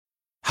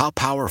How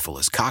powerful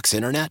is Cox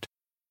Internet?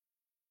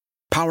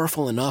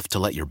 Powerful enough to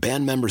let your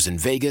band members in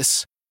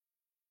Vegas,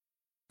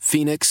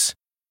 Phoenix,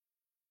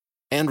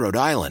 and Rhode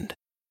Island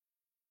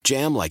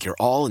jam like you're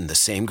all in the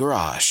same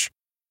garage.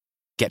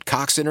 Get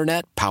Cox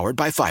Internet powered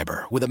by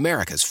fiber with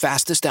America's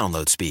fastest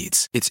download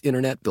speeds. It's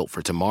internet built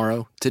for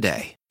tomorrow,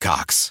 today.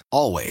 Cox,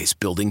 always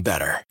building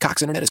better.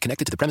 Cox Internet is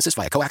connected to the premises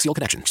via coaxial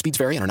connection. Speeds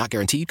vary and are not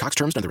guaranteed. Cox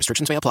terms and other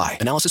restrictions may apply.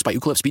 Analysis by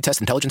Ookla Speed Test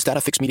Intelligence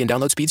Data. Fixed median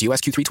download speeds. US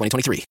Q3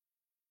 2023.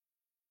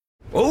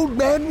 Old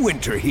Man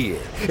Winter here.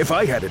 If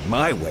I had it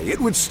my way, it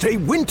would stay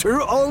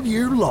winter all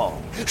year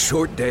long.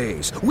 Short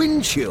days,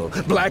 wind chill,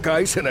 black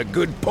ice, and a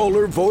good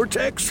polar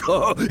vortex.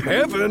 Oh,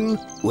 heaven!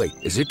 Wait,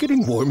 is it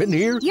getting warm in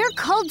here? Your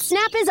cold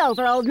snap is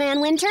over, Old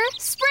Man Winter.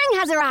 Spring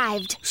has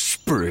arrived.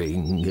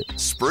 Spring.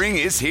 Spring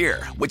is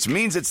here, which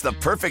means it's the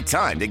perfect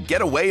time to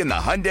get away in the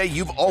Hyundai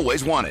you've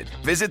always wanted.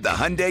 Visit the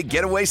Hyundai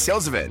Getaway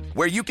Sales Event,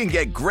 where you can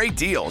get great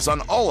deals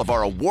on all of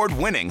our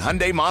award-winning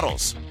Hyundai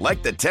models,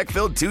 like the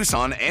tech-filled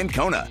Tucson and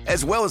Kona,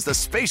 as well as the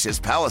spacious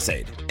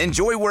Palisade.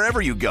 Enjoy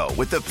wherever you go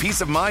with the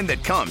peace of mind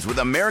that comes with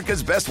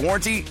America's best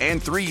warranty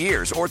and 3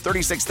 years or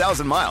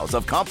 36,000 miles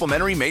of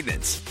complimentary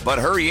maintenance. But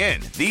hurry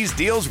in, these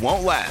deals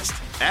won't last.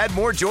 Add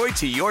more joy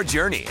to your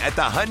journey at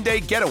the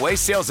Hyundai Getaway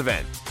Sales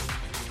Event.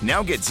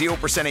 Now get 0%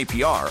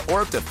 APR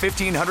or up to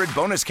 $1,500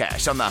 bonus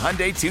cash on the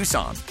Hyundai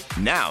Tucson.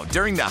 Now,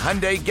 during the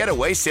Hyundai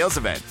Getaway Sales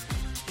Event.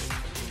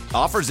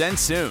 Offers end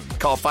soon.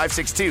 Call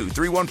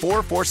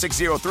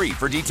 562-314-4603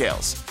 for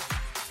details.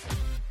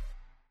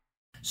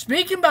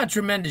 Speaking about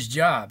tremendous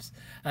jobs,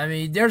 I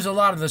mean, there's a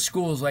lot of the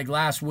schools, like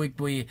last week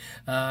we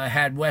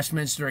had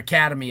Westminster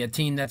Academy, a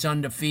team that's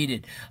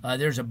undefeated.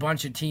 There's a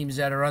bunch of teams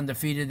that are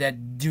undefeated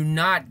that do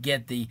not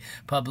get the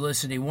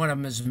publicity. One of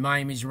them is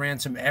Miami's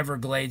Ransom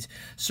Everglades,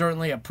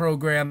 certainly a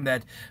program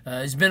that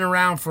has been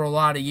around for a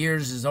lot of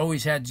years, has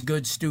always had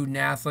good student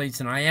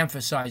athletes, and I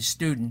emphasize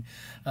student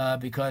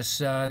because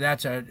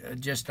that's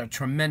just a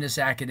tremendous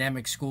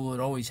academic school. It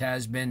always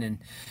has been, and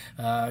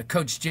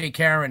Coach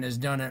Caron has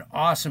done an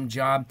awesome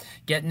job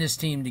getting this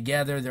team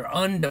together. They're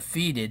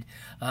undefeated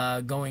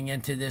going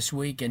into this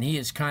week, and he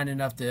is kind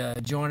enough to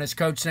join us.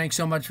 Coach, thanks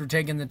so much for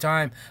taking the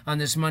time on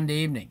this Monday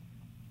evening.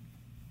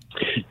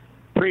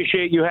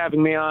 Appreciate you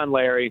having me on,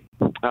 Larry.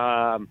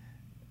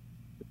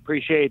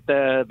 Appreciate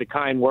the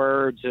kind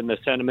words and the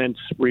sentiments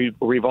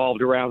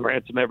revolved around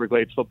Ransom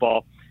Everglades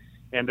football,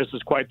 and this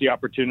is quite the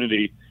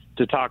opportunity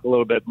to talk a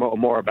little bit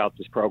more about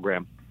this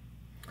program.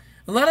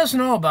 Let us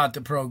know about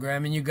the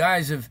program, and you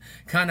guys have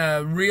kind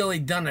of really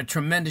done a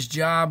tremendous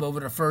job over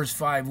the first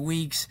 5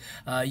 weeks.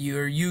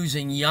 You're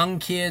using young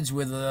kids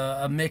with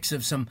a mix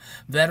of some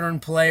veteran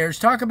players.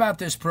 Talk about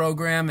this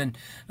program and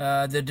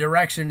the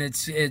direction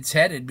it's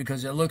headed,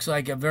 because it looks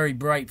like a very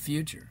bright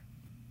future.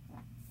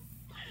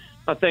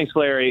 Thanks,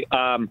 Larry.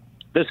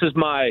 This is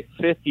my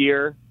 5th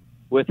year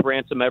with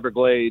Ransom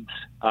Everglades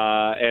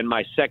and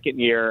my 2nd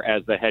year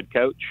as the head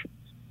coach.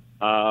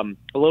 A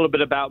little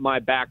bit about my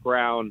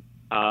background.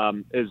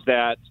 Is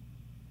that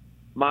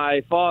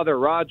my father,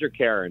 Roger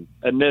Caron,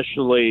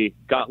 initially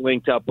got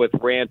linked up with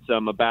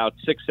Ransom about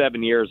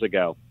 6-7 years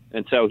ago.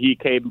 And so he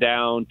came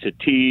down to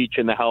teach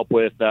and to help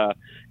with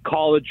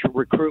college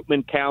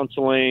recruitment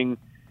counseling.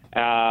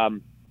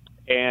 And,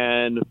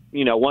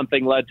 you know, one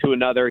thing led to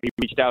another. He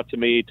reached out to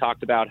me,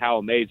 talked about how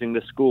amazing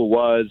the school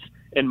was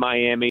in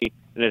Miami,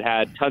 and it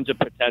had tons of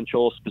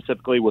potential,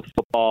 specifically with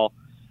football.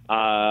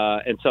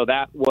 And so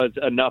that was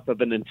enough of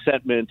an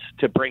incentive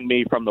to bring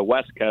me from the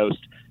West Coast,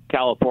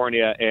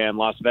 California, and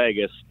Las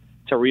Vegas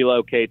to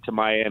relocate to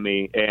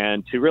Miami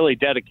and to really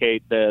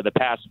dedicate the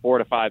past 4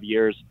 to 5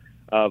 years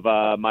of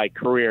my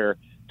career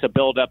to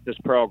build up this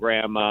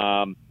program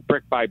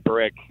brick by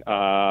brick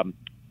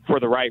for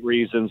the right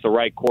reasons, the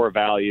right core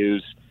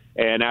values.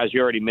 And as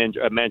you already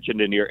mentioned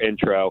in your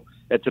intro,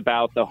 it's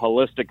about the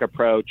holistic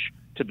approach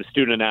to the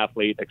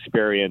student-athlete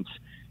experience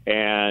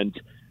and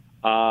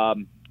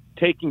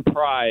taking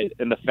pride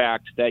in the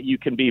fact that you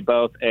can be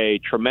both a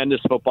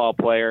tremendous football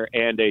player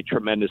and a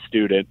tremendous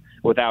student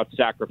without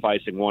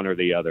sacrificing one or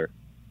the other.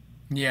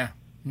 Yeah,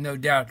 no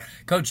doubt.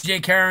 Coach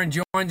Caron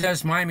joins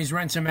us, Miami's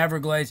Ransom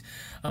Everglades,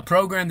 a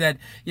program that,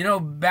 you know,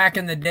 back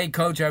in the day,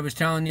 Coach, I was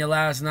telling you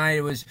last night,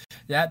 it was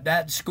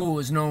that school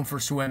was known for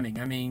swimming.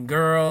 I mean,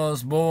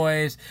 girls,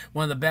 boys,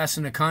 one of the best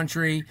in the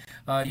country.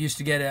 Used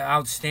to get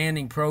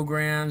outstanding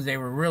programs. They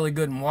were really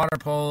good in water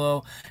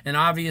polo. And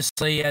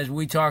obviously, as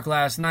we talked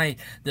last night,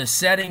 the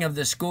setting of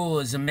the school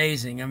is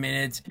amazing. I mean,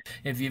 it's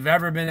if you've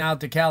ever been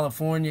out to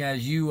California,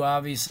 as you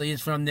obviously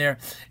is from there,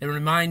 it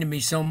reminded me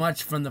so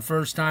much from the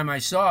first time I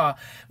saw.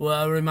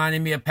 Well, it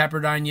reminded me of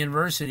Pepperdine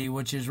University,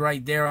 which is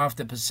right there off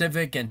the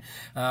Pacific. And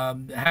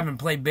having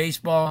played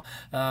baseball,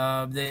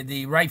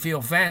 the right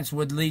field fence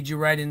would lead you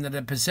right into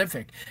the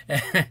Pacific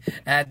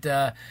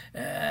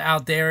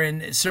out there.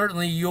 And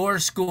certainly your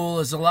school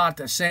is a lot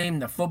the same.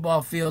 The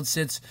football field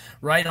sits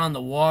right on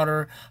the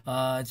water.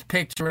 It's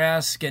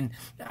picturesque, and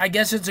I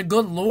guess it's a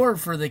good lure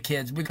for the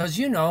kids because,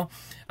 you know,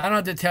 I don't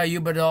have to tell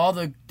you, but all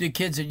the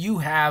kids that you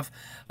have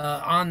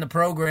on the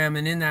program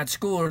and in that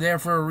school are there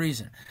for a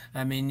reason.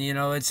 I mean,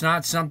 it's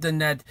not something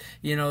that,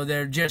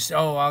 they're just,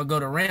 I'll go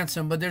to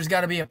Ransom, but there's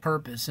got to be a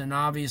purpose. And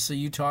obviously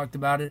you talked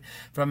about it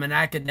from an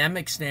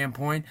academic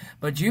standpoint,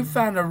 but you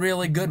found a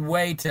really good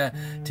way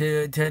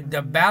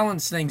to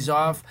balance things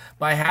off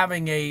by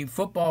having a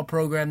football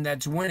program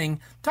that's winning.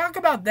 Talk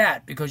about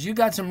that, because you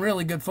got some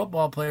really good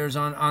football players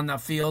on the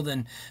field,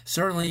 and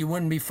certainly you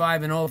wouldn't be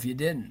 5-0 if you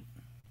didn't.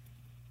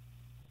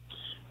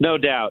 No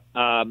doubt.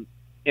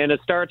 And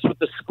it starts with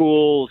the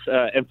school's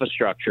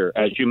infrastructure.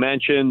 As you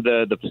mentioned,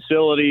 the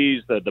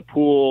facilities, the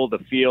pool, the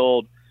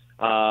field,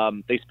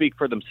 they speak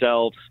for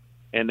themselves,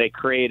 and they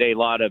create a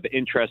lot of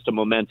interest and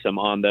momentum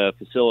on the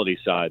facility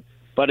side.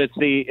 But it's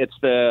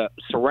the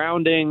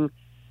surrounding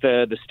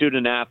the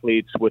student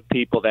athletes with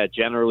people that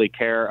generally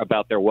care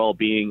about their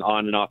well-being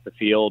on and off the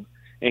field,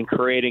 and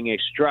creating a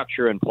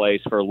structure in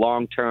place for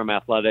long-term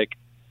athletic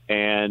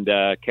and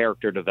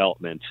character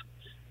development.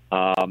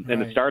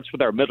 And it starts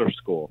with our middle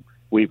school.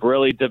 We've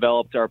really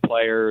developed our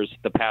players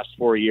the past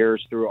 4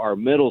 years through our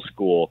middle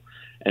school.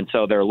 And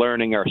so they're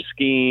learning our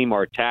scheme,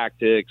 our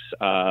tactics,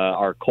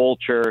 our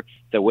culture,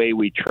 the way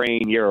we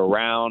train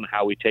year-round,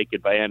 how we take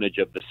advantage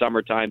of the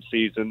summertime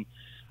season.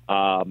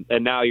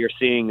 And now you're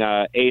seeing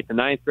 8th and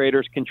 9th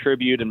graders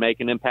contribute and make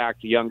an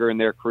impact younger in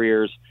their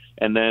careers.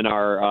 And then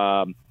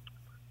our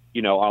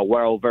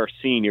well-versed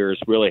seniors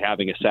really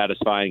having a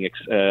satisfying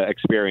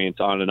experience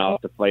on and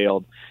off the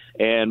field.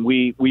 And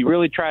we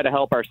really try to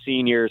help our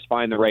seniors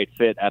find the right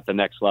fit at the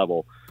next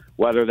level,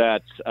 whether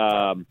that's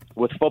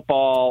with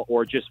football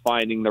or just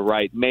finding the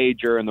right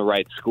major and the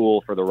right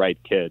school for the right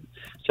kid.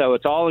 So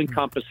it's all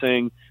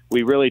encompassing.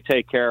 We really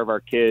take care of our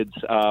kids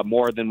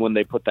more than when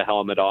they put the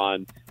helmet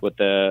on, with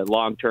the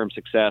long-term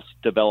success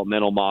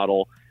developmental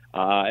model.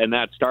 And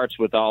that starts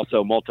with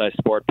also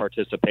multi-sport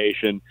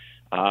participation.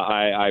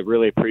 I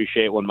really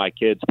appreciate when my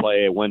kids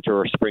play a winter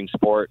or spring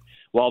sport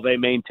while they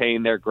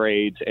maintain their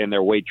grades and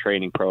their weight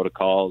training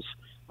protocols.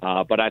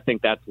 But I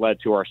think that's led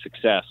to our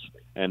success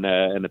in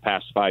the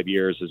past 5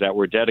 years, is that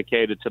we're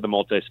dedicated to the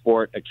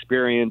multi-sport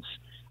experience.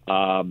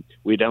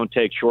 We don't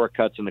take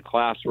shortcuts in the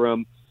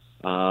classroom.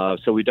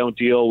 So we don't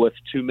deal with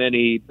too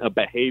many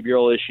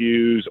behavioral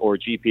issues or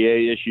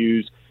GPA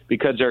issues,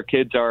 because our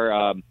kids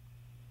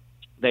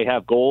they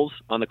have goals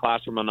on the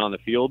classroom and on the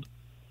field.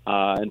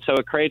 And so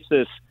it creates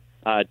this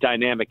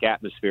dynamic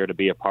atmosphere to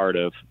be a part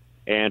of.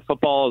 And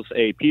football is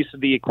a piece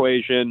of the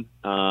equation.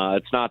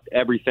 It's not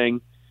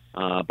everything,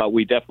 but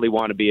we definitely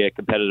want to be a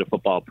competitive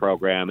football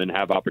program and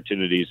have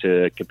opportunities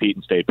to compete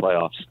in state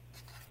playoffs.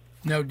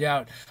 No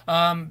doubt.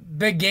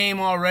 Big game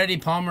already,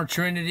 Palmer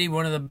Trinity,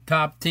 one of the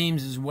top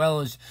teams as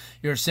well as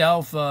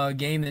yourself,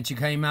 game that you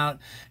came out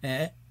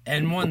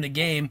and won the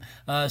game.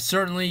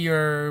 Certainly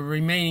your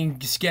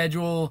remaining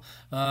schedule,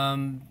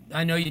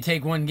 I know you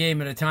take one game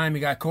at a time.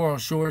 You got Coral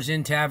Shores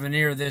in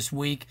Tavernier this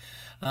week.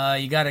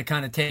 You got to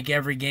kind of take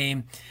every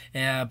game.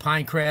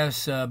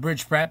 Pinecrest,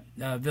 Bridge Prep,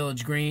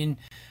 Village Green,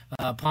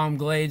 Palm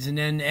Glades, and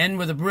then end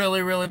with a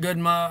really, really good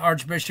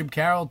Archbishop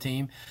Carroll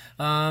team.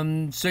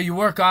 So your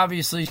work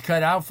obviously is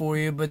cut out for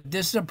you, but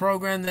this is a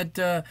program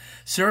that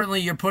certainly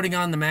you're putting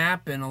on the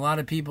map, and a lot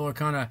of people are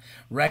kind of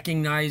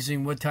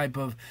recognizing what type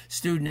of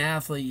student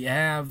athlete you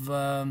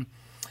have.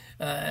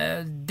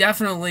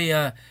 Definitely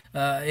a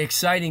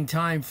exciting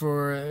time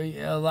for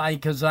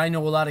because I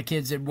know a lot of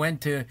kids that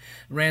went to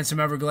Ransom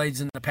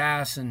Everglades in the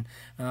past, and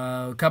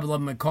a couple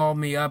of them had called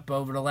me up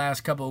over the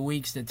last couple of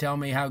weeks to tell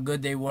me how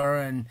good they were,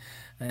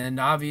 and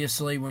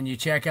obviously when you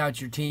check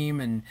out your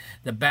team and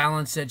the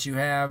balance that you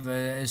have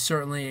is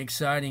certainly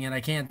exciting, and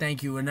I can't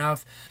thank you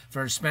enough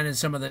for spending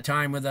some of the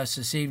time with us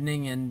this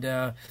evening,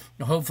 and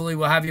hopefully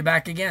we'll have you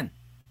back again.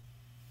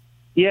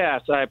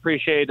 Yes, I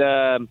appreciate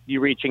you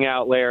reaching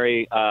out,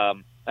 Larry.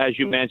 As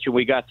you mentioned,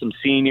 we got some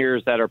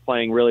seniors that are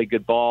playing really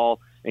good ball,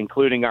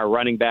 including our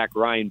running back,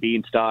 Ryan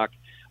Beanstalk,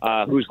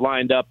 who's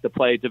lined up to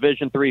play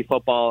Division III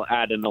football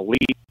at an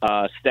elite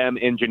STEM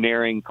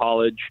engineering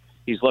college.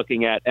 He's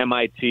looking at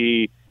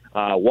MIT,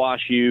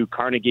 WashU,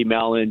 Carnegie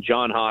Mellon,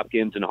 Johns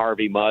Hopkins, and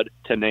Harvey Mudd,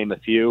 to name a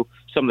few,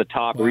 some of the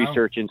top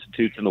research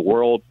institutes in the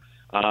world.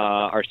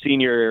 Our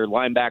senior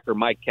linebacker,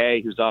 Mike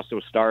Kay, who's also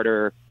a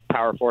starter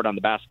power forward on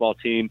the basketball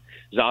team,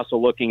 is also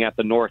looking at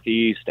the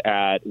Northeast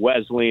at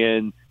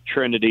Wesleyan,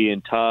 Trinity,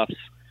 and Tufts.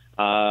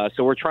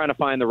 So we're trying to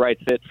find the right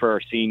fit for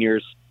our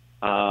seniors.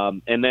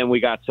 And then we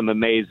got some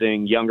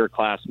amazing younger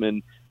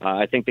classmen.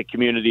 I think the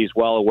community is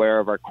well aware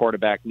of our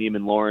quarterback,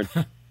 Neiman Lawrence,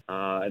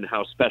 and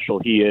how special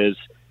he is,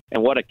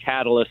 and what a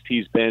catalyst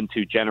he's been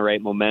to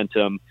generate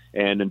momentum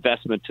and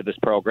investment to this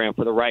program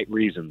for the right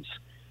reasons.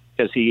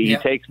 Because he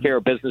takes care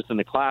of business in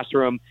the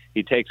classroom,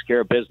 he takes care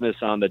of business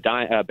on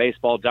the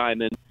baseball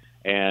diamond,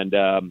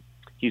 and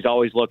he's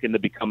always looking to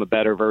become a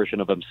better version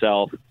of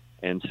himself.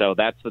 And so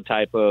that's the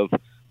type of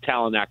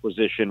talent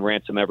acquisition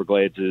Ransom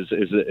Everglades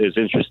is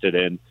interested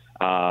in,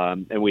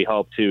 and we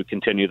hope to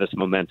continue this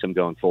momentum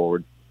going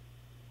forward.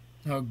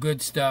 Oh,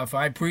 good stuff.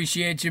 I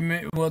appreciate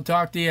you. We'll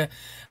talk to you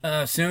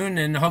soon,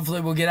 and hopefully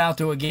we'll get out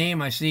to a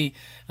game. I see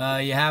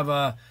you have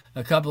a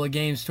couple of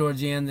games towards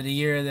the end of the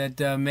year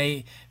that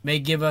may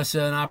give us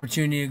an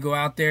opportunity to go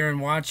out there and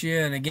watch you.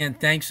 And again,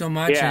 thanks so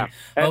much. Yeah,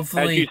 and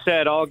hopefully, as you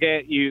said, I'll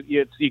get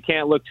you. You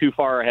can't look too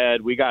far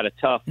ahead. We got a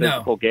tough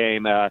physical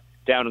game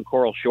down in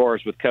Coral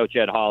Shores with Coach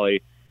Ed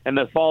Hawley, and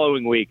the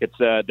following week, it's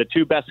the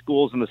two best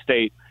schools in the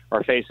state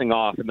are facing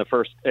off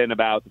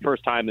about the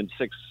first time in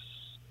six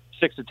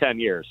to 10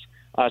 years.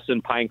 Us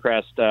in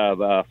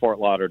Pinecrest, Fort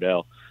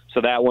Lauderdale.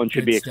 So that one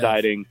should be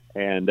exciting.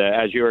 And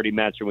as you already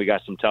mentioned, we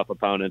got some tough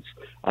opponents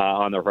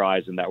on the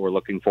horizon that we're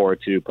looking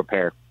forward to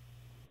prepare.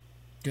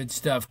 Good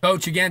stuff.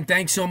 Coach, again,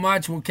 thanks so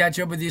much. We'll catch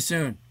up with you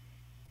soon.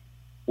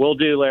 Will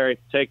do, Larry.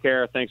 Take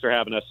care. Thanks for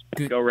having us.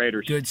 Go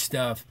Raiders. Good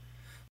stuff.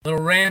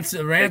 Little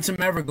Ransom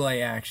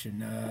Everglade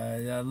action.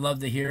 I'd love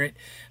to hear it.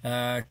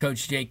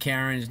 Coach Jay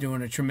Caron is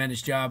doing a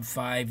tremendous job,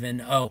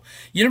 5-0.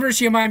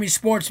 University of Miami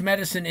Sports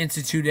Medicine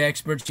Institute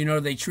experts,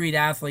 they treat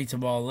athletes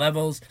of all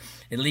levels,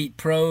 elite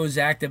pros,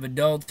 active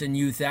adults, and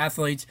youth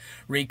athletes.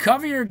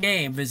 Recover your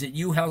game. Visit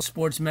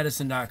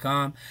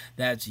uhealthsportsmedicine.com.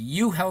 That's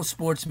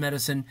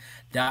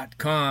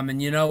uhealthsportsmedicine.com.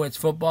 And it's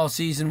football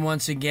season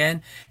once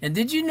again. And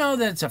did you know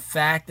that it's a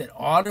fact that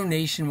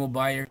AutoNation will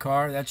buy your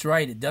car? That's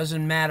right. It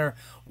doesn't matter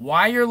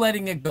why you're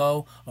letting it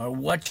go or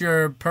what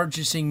you're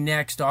purchasing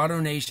next.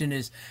 AutoNation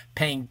is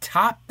paying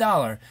top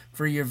dollar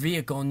for your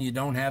vehicle, and you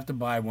don't have to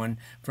buy one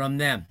from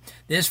them.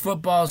 This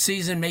football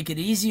season, make it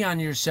easy on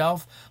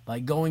yourself by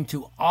going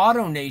to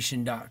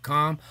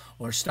AutoNation.com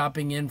or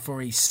stopping in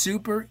for a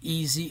super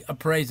easy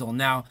appraisal.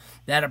 Now,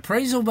 that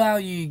appraisal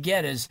value you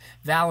get is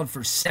valid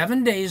for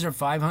 7 days or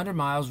 500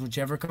 miles,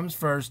 whichever comes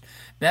first.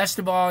 Best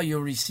of all,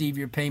 you'll receive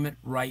your payment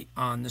right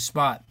on the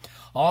spot.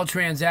 All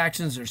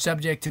transactions are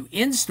subject to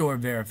in-store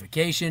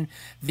verification,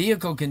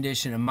 vehicle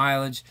condition, and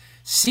mileage.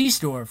 See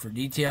store for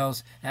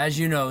details. As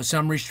you know,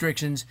 some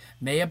restrictions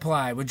may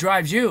apply. What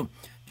drives you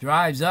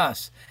drives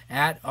us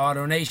at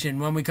AutoNation.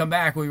 When we come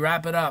back, we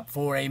wrap it up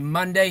for a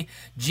Monday.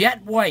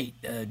 Jet White,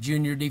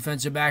 junior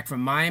defensive back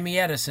from Miami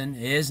Edison,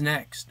 is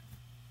next.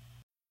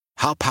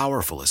 How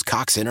powerful is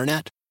Cox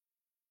Internet?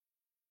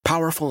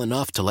 Powerful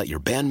enough to let your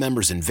band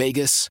members in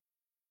Vegas,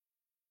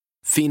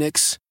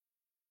 Phoenix,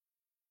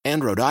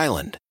 and Rhode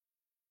Island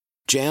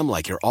jam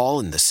like you're all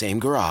in the same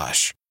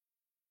garage.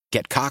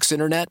 Get Cox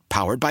Internet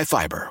powered by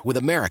fiber with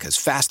America's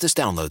fastest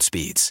download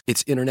speeds.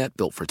 It's internet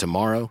built for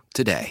tomorrow,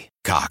 today.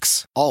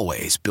 Cox,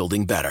 always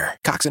building better.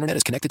 Cox Internet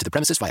is connected to the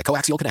premises via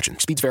coaxial connection.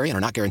 Speeds vary and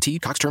are not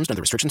guaranteed. Cox terms and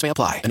other restrictions may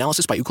apply.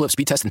 Analysis by Ookla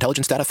Speed Test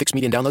Intelligence Data. Fixed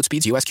median download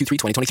speeds. US Q3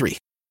 2023.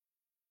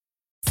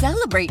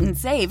 Celebrate and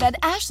save at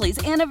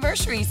Ashley's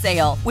Anniversary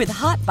Sale. With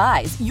Hot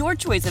Buys, your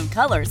choice of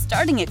colors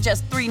starting at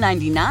just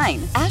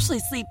 $3.99. Ashley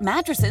Sleep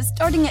mattresses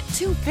starting at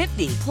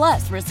 $2.50.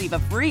 Plus, receive a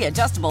free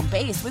adjustable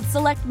base with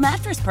select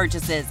mattress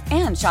purchases.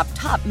 And shop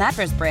top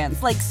mattress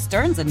brands like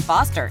Stearns &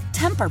 Foster,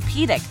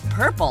 Tempur-Pedic,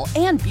 Purple,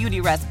 and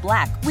Beautyrest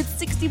Black with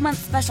 60-month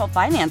special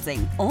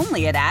financing.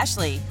 Only at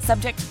Ashley.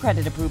 Subject to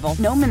credit approval.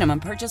 No minimum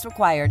purchase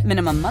required.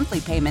 Minimum monthly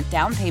payment,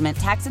 down payment,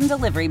 tax, and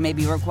delivery may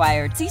be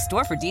required. See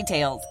store for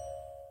details.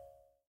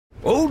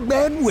 Old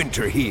Man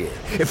Winter here.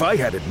 If I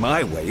had it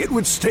my way, it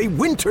would stay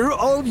winter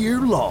all year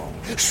long.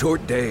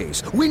 Short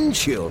days, wind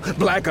chill,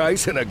 black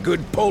ice, and a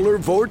good polar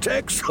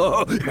vortex.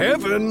 Oh,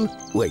 heaven!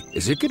 Wait,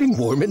 is it getting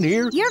warm in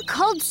here? Your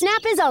cold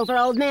snap is over,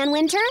 Old Man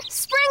Winter.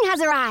 Spring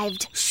has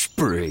arrived.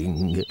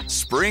 Spring.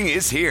 Spring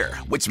is here,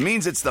 which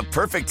means it's the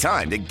perfect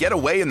time to get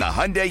away in the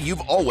Hyundai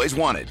you've always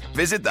wanted.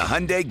 Visit the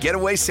Hyundai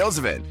Getaway Sales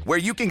Event, where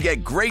you can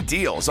get great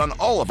deals on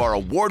all of our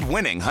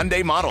award-winning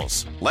Hyundai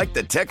models, like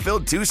the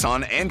tech-filled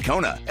Tucson and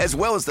Kona, as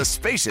well as the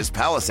spacious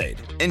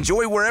Palisade.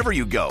 Enjoy wherever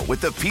you go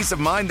with the peace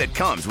of mind that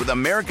comes with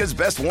America's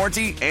best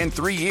warranty and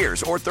 3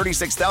 years or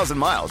 36,000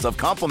 miles of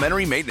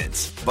complimentary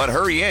maintenance. But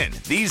hurry in,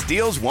 these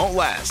deals won't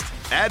last.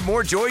 Add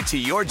more joy to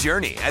your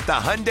journey at the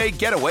Hyundai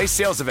Getaway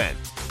Sales Event.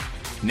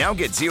 Now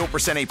get 0%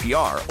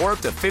 APR or up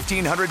to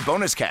 $1,500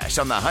 bonus cash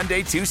on the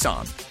Hyundai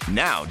Tucson.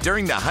 Now,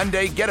 during the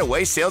Hyundai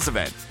Getaway Sales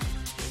Event.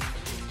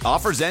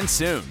 Offers end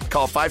soon.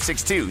 Call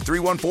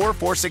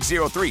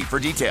 562-314-4603 for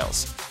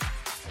details.